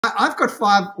I've got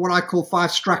what I call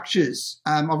five structures,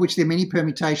 of which there are many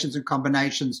permutations and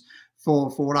combinations for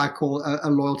what I call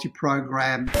a loyalty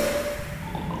program.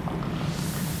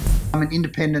 I'm an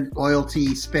independent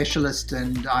loyalty specialist,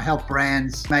 and I help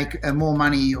brands make more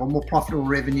money or more profitable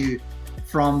revenue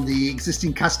from the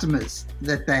existing customers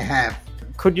that they have.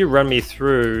 Could you run me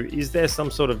through, is there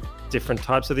some sort of different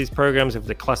types of these programs, if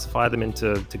they classify them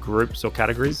into groups or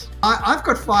categories? I've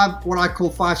got what I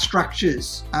call five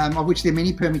structures, of which there are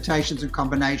many permutations and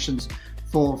combinations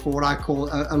for what I call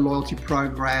a loyalty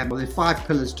program. Well, there are five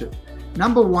pillars to it.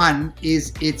 Number one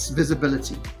is its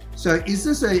visibility. So is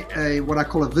this what I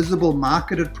call a visible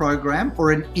marketed program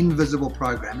or an invisible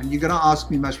program? And you're going to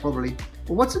ask me most probably,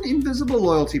 well, what's an invisible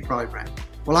loyalty program?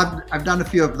 Well, I've done a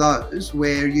few of those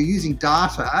where you're using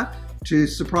data to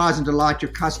surprise and delight your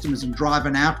customers and drive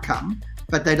an outcome,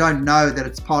 but they don't know that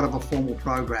it's part of a formal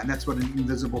program. That's what an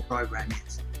invisible program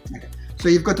is. Okay. So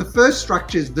you've got the first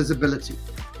structure is visibility.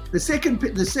 The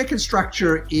second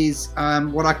structure is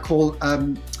what I call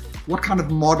what kind of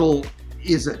model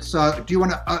is it? So do you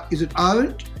want to, is it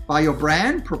owned by your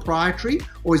brand, proprietary,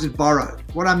 or is it borrowed?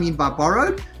 What I mean by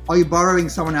borrowed, are you borrowing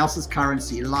someone else's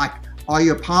currency? Like, are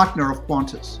you a partner of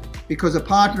Qantas? Because a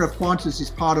partner of Qantas is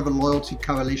part of a loyalty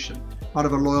coalition, part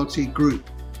of a loyalty group.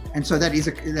 And so that is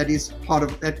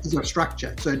your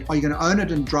structure. So are you going to own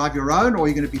it and drive your own, or are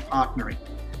you going to be partnering?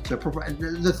 So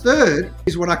the third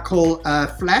is what I call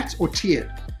flat or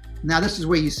tiered. Now this is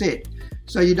where you sit.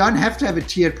 So you don't have to have a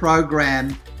tiered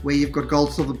program where you've got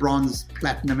gold, silver, bronze,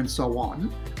 platinum, and so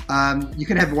on. You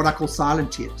can have what I call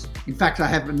silent tiers. In fact, I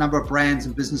have a number of brands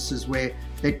and businesses where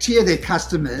they tier their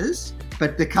customers,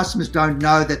 but the customers don't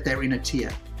know that they're in a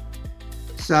tier.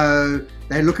 So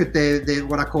they look at their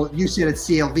what I call, you said it's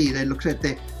CLV, they look at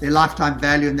their lifetime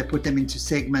value and they put them into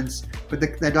segments, but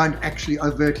they don't actually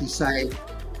overtly say,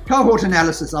 cohort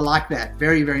analysis, I like that,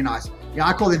 very, very nice. Yeah,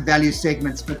 I call them value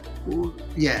segments, but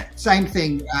yeah, same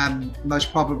thing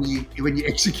most probably when you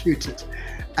execute it.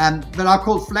 But I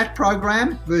call it flat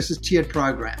program versus tiered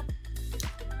program.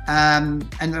 And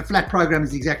a flat program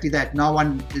is exactly that.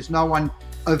 There's no one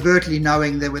overtly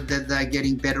knowing that they're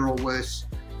getting better or worse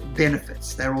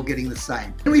benefits. They're all getting the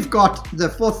same. And we've got the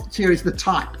fourth tier is the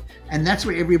type, and that's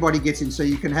where everybody gets in. So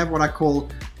you can have what I call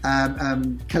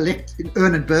collect,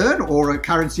 earn and burn, or a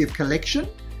currency of collection,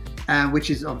 which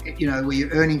is where you're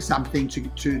earning something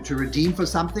to redeem for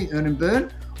something, earn and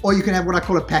burn, or you can have what I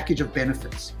call a package of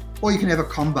benefits, or you can have a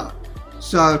combo.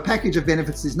 So package of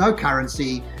benefits is no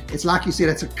currency. It's like you said,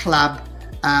 it's a club.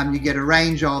 You get a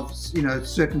range of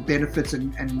certain benefits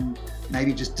and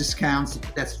maybe just discounts.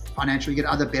 That's financial. You get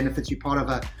other benefits. You're part of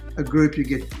a group. You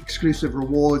get exclusive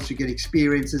rewards. You get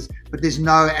experiences. But there's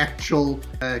no actual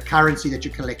currency that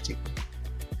you're collecting.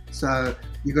 So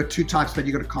you've got two types, but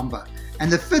you've got a combo.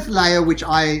 And the fifth layer, which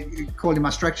I call in my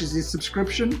structures, is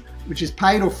subscription, which is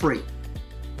paid or free,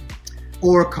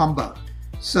 or a combo.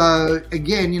 So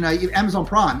again, Amazon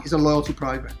Prime is a loyalty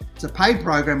program. It's a paid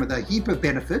program with a heap of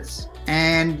benefits,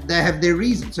 and they have their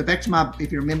reasons. So back to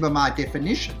if you remember my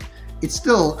definition, it's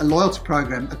still a loyalty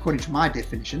program according to my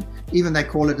definition, even they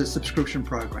call it a subscription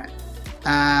program.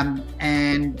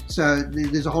 And so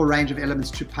there's a whole range of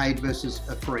elements to paid versus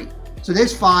a free. So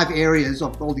there's five areas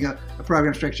of all the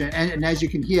program structure. And as you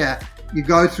can hear, you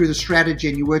go through the strategy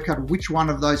and you work out which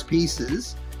one of those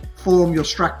pieces form your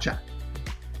structure.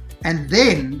 And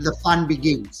then the fun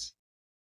begins.